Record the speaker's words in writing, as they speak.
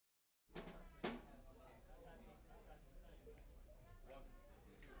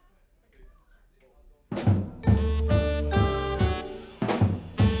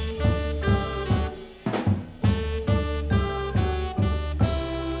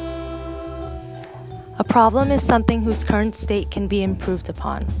A problem is something whose current state can be improved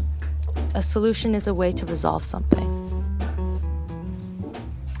upon. A solution is a way to resolve something.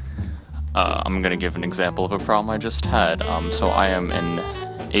 I'm going to give an example of a problem I just had. So I am in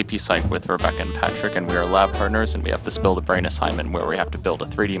AP Psych with Rebecca and Patrick, and we are lab partners, and we have this build a brain assignment where we have to build a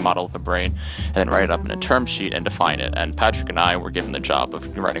 3D model of a brain and then write it up in a term sheet and define it. And Patrick and I were given the job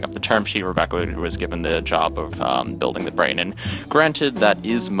of writing up the term sheet. Rebecca was given the job of building the brain. And granted, that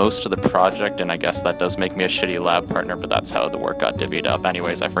is most of the project, and I guess that does make me a shitty lab partner, but that's how the work got divvied up.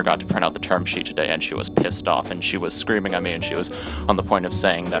 Anyways, I forgot to print out the term sheet today, and she was pissed off, and she was screaming at me, and she was on the point of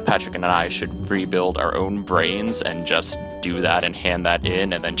saying that Patrick and I should rebuild our own brains and just do that and hand that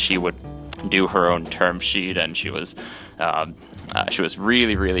in, and then she would do her own term sheet, and she was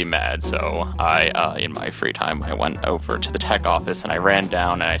really, really mad. So I, in my free time, I went over to the tech office and I ran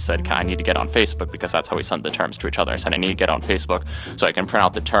down and I said, I need to get on Facebook, because that's how we send the terms to each other. I said, I need to get on Facebook so I can print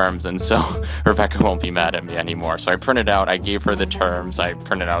out the terms, and so Rebecca won't be mad at me anymore. So I printed out, I gave her the terms, I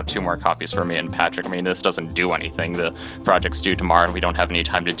printed out 2 more copies for me and Patrick. I mean, this doesn't do anything. The project's due tomorrow and we don't have any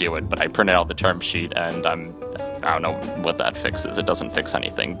time to do it, but I printed out the term sheet, and I don't know what that fixes. It doesn't fix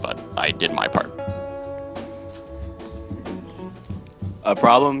anything, but I did my part. A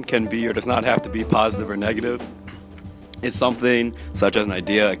problem can be or does not have to be positive or negative. It's something such as an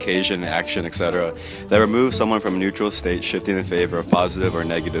idea, occasion, action, etc. that removes someone from a neutral state, shifting in favor of positive or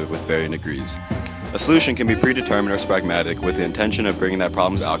negative with varying degrees. A solution can be predetermined or pragmatic with the intention of bringing that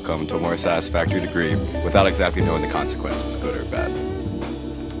problem's outcome to a more satisfactory degree without exactly knowing the consequences, good or bad.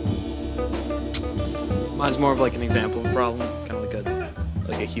 Mine's more of like an example of a problem, kind of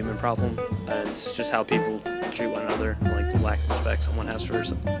like a human problem. It's just how people treat one another, like the lack of respect someone has for,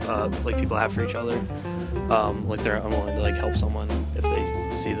 like people have for each other. Like they're unwilling to like help someone if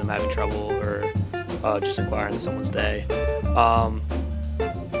they see them having trouble, or just inquire into someone's day.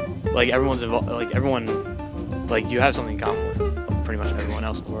 Like everyone's involved. Like everyone, like you have something in common with pretty much everyone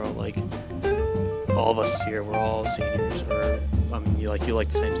else in the world. Like all of us here, we're all seniors, or you like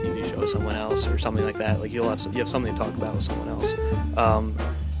the same TV show as someone else, or something like that. Like you have something to talk about with someone else.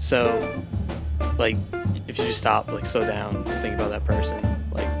 So like if you just stop, like slow down, think about that person,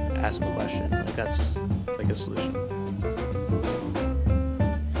 like ask them a question, like that's like a solution.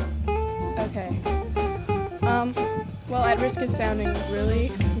 Okay. Well, at risk of sounding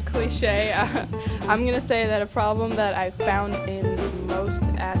really cliche, I'm gonna say that a problem that I found in most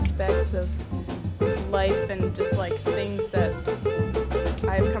aspects of life and just like things that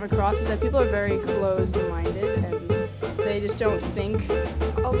I've come across is that people are very closed-minded and they just don't think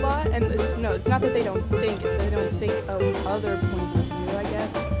a lot. And it's not that they don't think of other points of view, I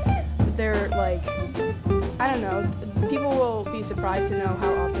guess. But they're like, I don't know, people will be surprised to know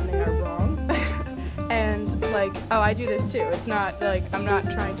how often they are wrong. And like, oh, I do this too. It's not like I'm not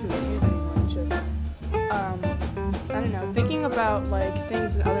trying to accuse anyone, just I don't know, thinking about like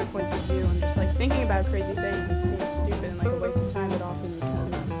things and other points of view and just like thinking about crazy things that seems stupid and like a waste of time, but often you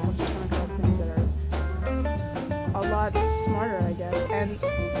helps you come across things that are a lot smarter, I guess. And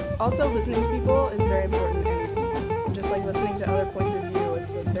also listening to people is very important, and just like listening to other points of view,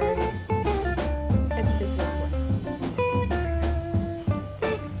 it's very important.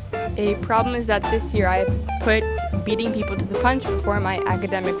 A problem is that this year I put beating people to the punch before my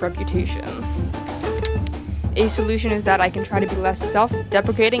academic reputation. A solution is that I can try to be less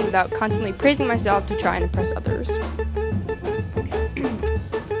self-deprecating without constantly praising myself to try and impress others.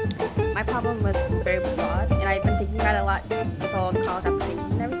 My problem was very broad, and I've been thinking about it a lot with all the college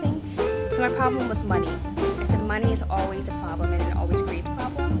applications and everything. So my problem was money. I said money is always a problem, and it always creates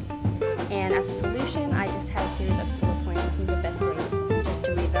problems. And as a solution, I just had a series of bullet points. I think the best way just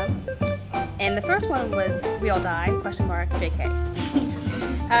to read them. And the first one was "We all die?" JK.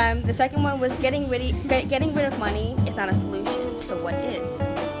 The second one was getting rid of money is not a solution, so what is?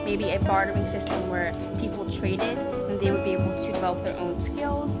 Maybe a bartering system where people traded and they would be able to develop their own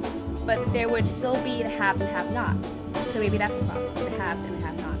skills, but there would still be the have and have-nots. So maybe that's the problem, the haves and the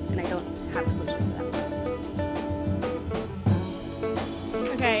have-nots, and I don't have a solution for that.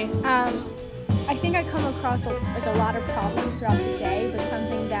 Okay, I think I come across like a lot of problems throughout the day, but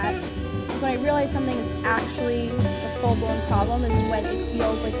something that when I realize something is actually a full-blown problem is when it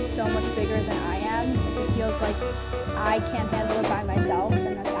feels like so much bigger than I am. If it feels like I can't handle it by myself,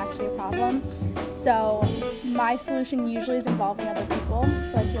 then that's actually a problem. So my solution usually is involving other people,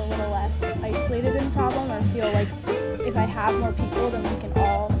 so I feel a little less isolated in the problem, or feel like if I have more people, then we can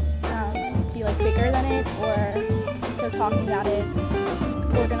all be like bigger than it, or so talking about it,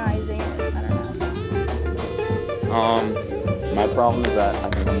 organizing it, I don't know. My problem is that I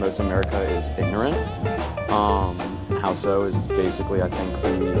think most of America is ignorant. how so is basically, I think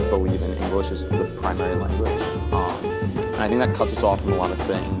we believe in English as the primary language. And I think that cuts us off from a lot of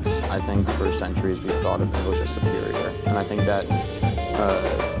things. I think for centuries we've thought of English as superior. And I think that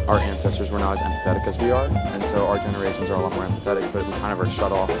our ancestors were not as empathetic as we are. And so our generations are a lot more empathetic, but we kind of are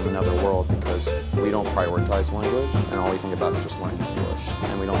shut off from another world because we don't prioritize language and all we think about is just learning English.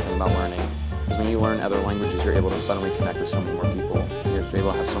 And we don't think about learning. Because when you learn other languages, you're able to suddenly connect with so many more people. You're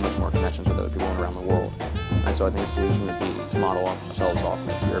able to have so much more connections with other people around the world. And so I think the solution would be to model ourselves off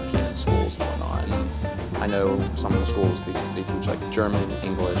of European schools and whatnot. And I know some of the schools, they teach like German,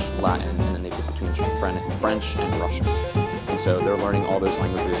 English, Latin, and then they pick between French and Russian. And so they're learning all those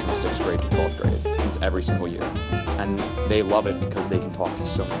languages from 6th grade to 12th grade. It's every single year. And they love it because they can talk to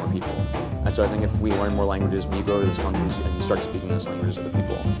so many more people. And so I think if we learn more languages, when you go to those countries and you start speaking those languages to other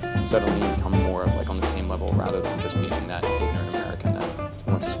people, suddenly you become more of like on the same level rather than just being that ignorant American that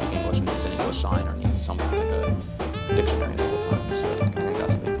wants to speak English and needs an English sign or needs something like a dictionary the whole time. So I think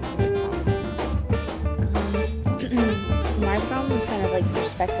that's the big problem. My problem is kind of like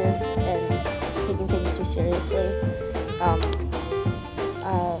perspective and taking things too seriously.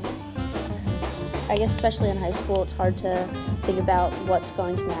 I guess especially in high school, it's hard to think about what's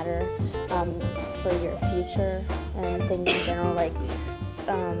going to matter for your future and things in general. Like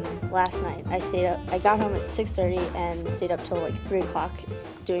last night, I got home at 6:30 and stayed up till like 3 o'clock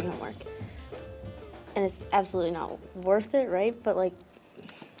doing homework. And it's absolutely not worth it, right? But like,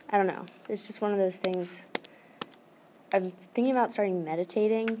 I don't know. It's just one of those things. I'm thinking about starting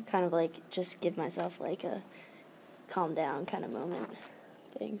meditating, kind of like just give myself like a calm down kind of moment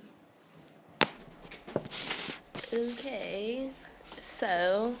thing. Okay,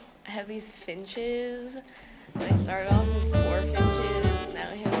 so I have these finches. I started off with 4 finches, now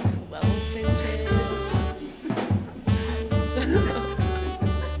I have 12 finches.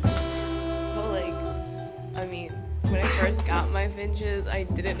 But like, I mean, when I first got my finches, I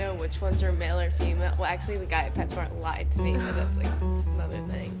didn't know which ones were male or female. Well, actually, the guy at PetSmart lied to me, but that's like another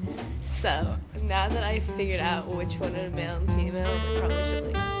thing. So now that I figured out which one are male and female, I probably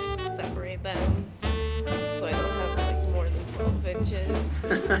should like separate them so I don't have like more than 12 inches.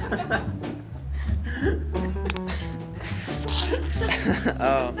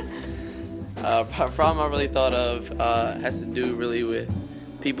 Problem I really thought of has to do really with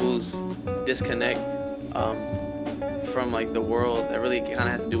people's disconnect from like the world. That really kind of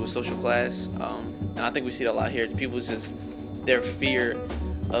has to do with social class, and I think we see it a lot here. People's just their fear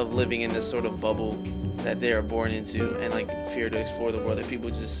of living in this sort of bubble that they are born into, and like fear to explore the world. That people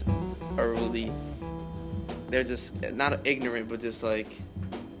just are really, they're just not ignorant, but just like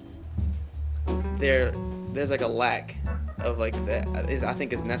there's like a lack of like that. I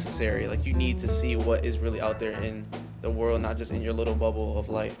think is necessary. Like you need to see what is really out there in the world, not just in your little bubble of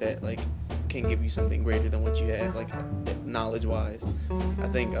life that like can give you something greater than what you have, like knowledge-wise. I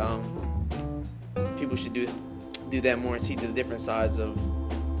think people should do that more and see the different sides of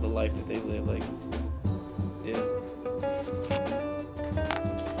the life that they live. Like, yeah.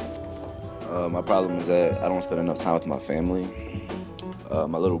 My problem is that I don't spend enough time with my family.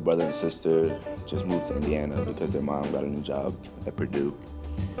 My little brother and sister just moved to Indiana because their mom got a new job at Purdue.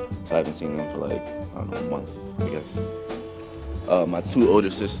 So I haven't seen them for like, I don't know, a month, I guess. My 2 older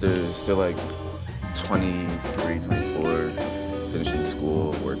sisters, they're like 23, 24, finishing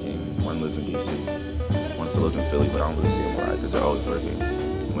school, working. One lives in DC, one still lives in Philly, but I don't really see them a lot because they're always working.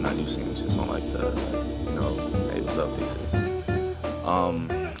 When I do see them, it's just on like the, you know, hey, what's up basis.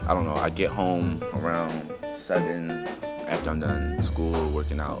 I don't know, I get home around 7 after I'm done school,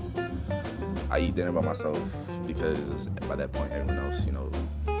 working out. I eat dinner by myself because by that point everyone else, you know,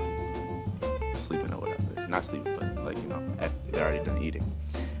 sleeping or whatever. Not sleeping, but like, you know, they're already done eating.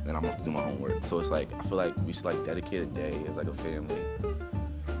 And then I'm off to do my homework. So it's like, I feel like we should like dedicate a day as like a family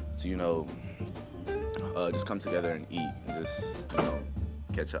to, you know, just come together and eat and just, you know,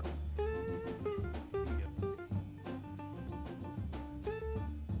 catch up.